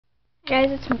Guys,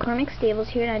 it's McCormickstablez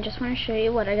here, and I just want to show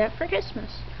you what I got for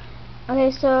Christmas. Okay,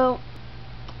 so,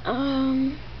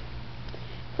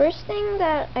 first thing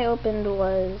that I opened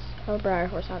was a Briar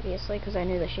horse, obviously, because I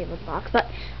knew the shape of the box, but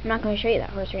I'm not going to show you that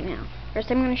horse right now. First,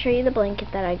 I'm going to show you the blanket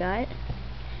that I got.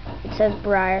 It says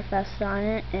Briar Fest on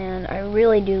it, and I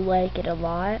really do like it a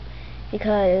lot,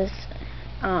 because,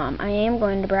 I am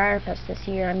going to Briar Fest this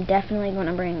year. I'm definitely going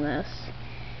to bring this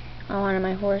on one of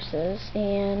my horses,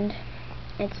 and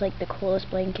it's like the coolest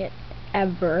blanket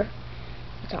ever.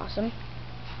 It's awesome.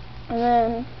 And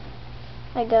then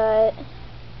I got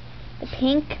the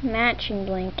pink matching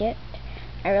blanket.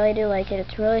 I really do like it.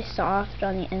 It's really soft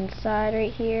on the inside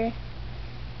right here.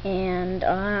 And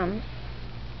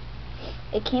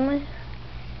it came with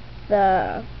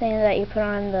the thing that you put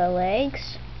on the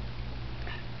legs.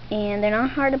 And they're not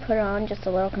hard to put on, just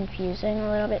a little confusing a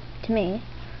little bit to me,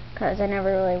 because I never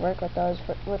really work with those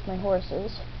with my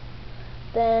horses.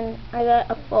 Then I got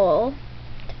a full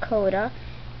Dakota,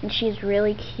 and she's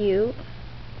really cute.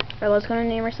 I was going to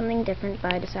name her something different,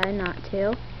 but I decided not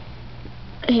to.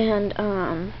 And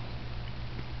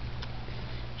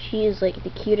she is like the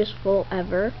cutest foal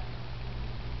ever.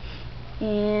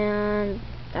 And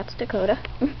that's Dakota,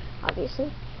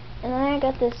 obviously. And then I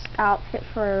got this outfit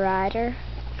for a rider.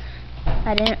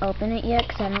 I didn't open it yet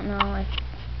because I don't know if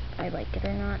I like it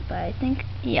or not, but I think,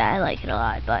 yeah, I like it a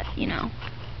lot, but, you know.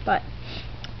 But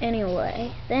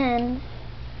anyway, then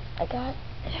I got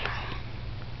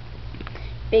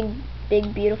big,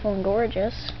 beautiful, and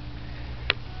gorgeous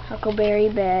Huckleberry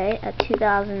Bay, a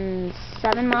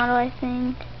 2007 model, I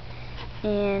think.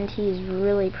 And he's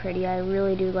really pretty. I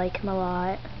really do like him a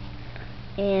lot.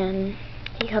 And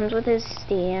he comes with his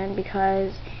stand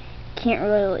because he can't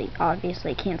really,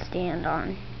 obviously can't stand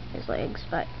on his legs,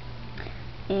 but,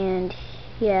 and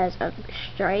he has a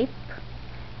stripe,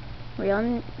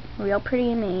 real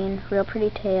pretty mane, real pretty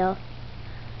tail,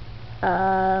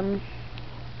 other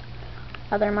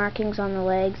markings on the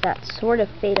legs that sort of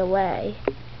fade away,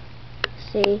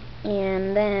 see.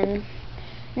 And then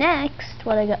next,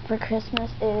 what I got for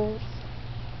Christmas is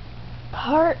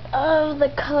part of the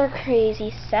Color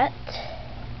Crazy set,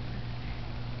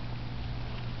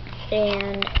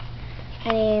 and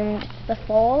I named the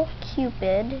foal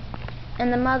Cupid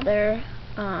and the mother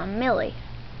Millie.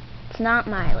 It's not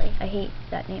Miley. I hate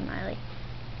that name, Miley.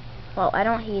 Well, I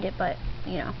don't hate it, but,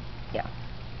 you know, yeah.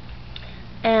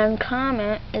 And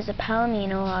Comet is a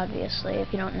Palomino, obviously,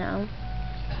 if you don't know.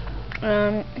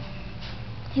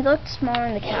 He looked smaller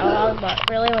in the catalog, but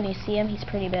really when you see him, he's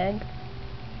pretty big.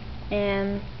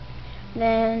 And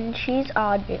then she's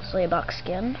obviously a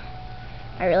buckskin.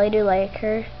 I really do like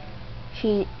her.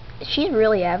 She's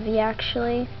really heavy,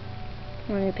 actually,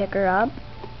 when you pick her up.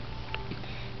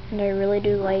 And I really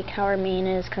do like how her mane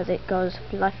is, because it goes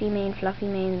fluffy mane,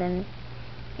 then,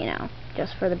 you know,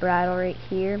 just for the bridle right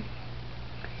here.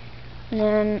 And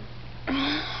then,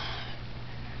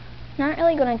 not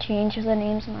really going to change the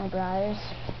names of my briars.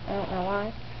 I don't know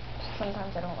why.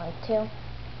 Sometimes I don't like to.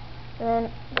 And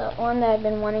then, the one that I've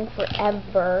been wanting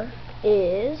forever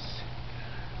is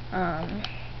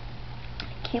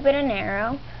Cupid and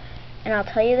Arrow. And I'll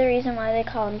tell you the reason why they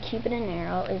call him Cupid and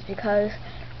Arrow is because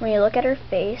when you look at her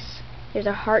face, there's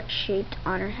a heart shaped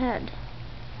on her head.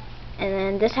 And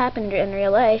then this happened in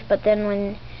real life, but then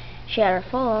when she had her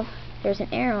foal, there's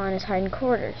an arrow on his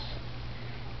hindquarters.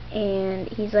 And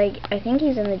he's like, I think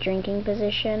he's in the drinking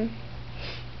position.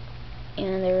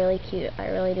 And they're really cute. I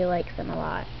really do like them a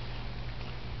lot.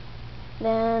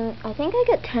 Then I think I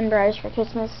got 10 briars for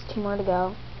Christmas, 2 more to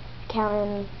go.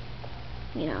 Counting,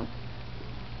 you know,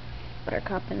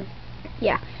 Buttercup and,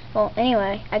 yeah. Well,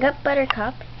 anyway, I got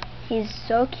Buttercup. He's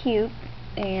so cute,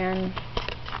 and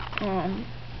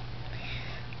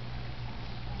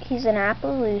he's an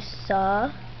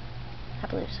Appaloosa,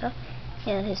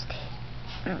 and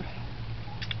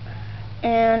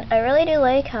and I really do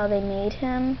like how they made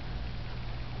him,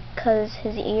 because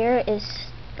his ear is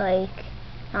like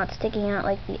not sticking out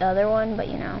like the other one, but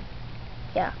you know,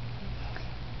 yeah.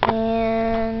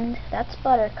 And that's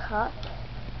Buttercup.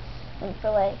 And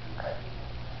for like,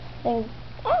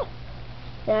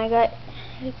 then I got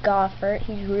Goffert.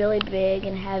 He's really big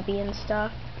and heavy and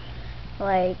stuff.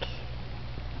 Like,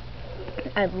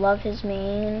 I love his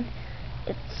mane.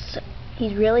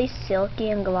 He's really silky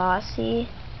and glossy,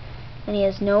 and he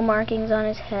has no markings on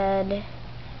his head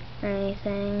or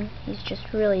anything. He's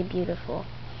just really beautiful.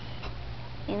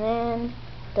 And then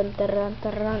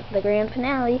the grand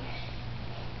finale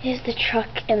is the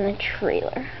truck and the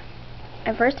trailer.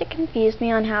 At first it confused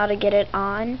me on how to get it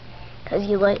on, because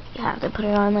you have to put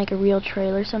it on like a real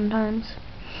trailer sometimes.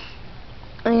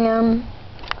 And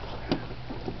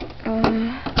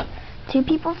 2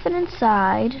 people fit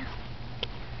inside.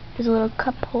 There's a little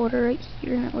cup holder right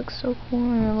here, and it looks so cool,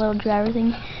 and a little driver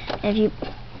thing. And if you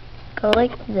go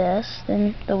like this,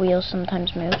 then the wheels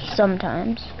sometimes move,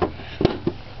 sometimes.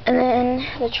 And then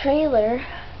the trailer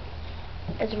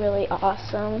is really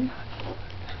awesome,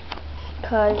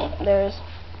 because there's,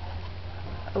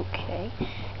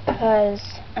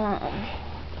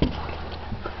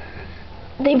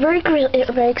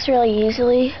 it breaks really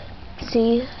easily.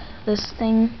 See, this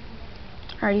thing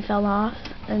already fell off,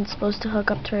 and it's supposed to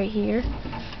hook up to right here.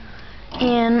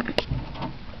 And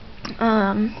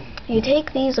you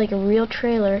take these like a real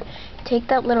trailer, take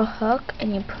that little hook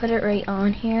and you put it right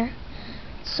on here.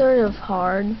 It's sort of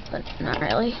hard, but not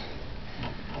really.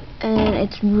 And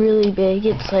it's really big.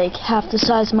 It's like half the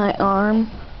size of my arm.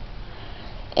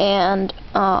 And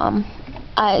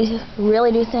I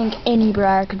really do think any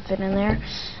briar could fit in there.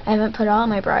 I haven't put all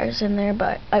my briars in there,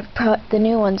 but I've put the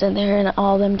new ones in there, and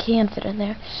all of them can fit in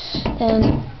there.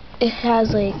 And it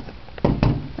has like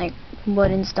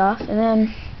wood and stuff. And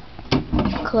then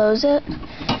close it.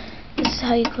 This is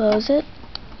how you close it.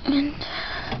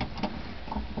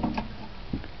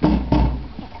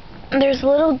 And there's a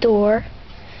little door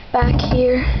back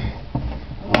here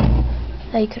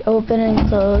that you could open and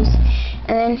close.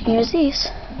 And then here's these.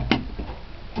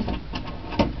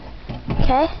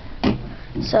 Okay?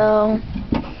 So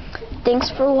thanks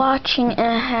for watching,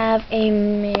 and have a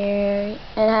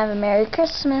Merry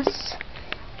Christmas.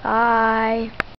 Bye.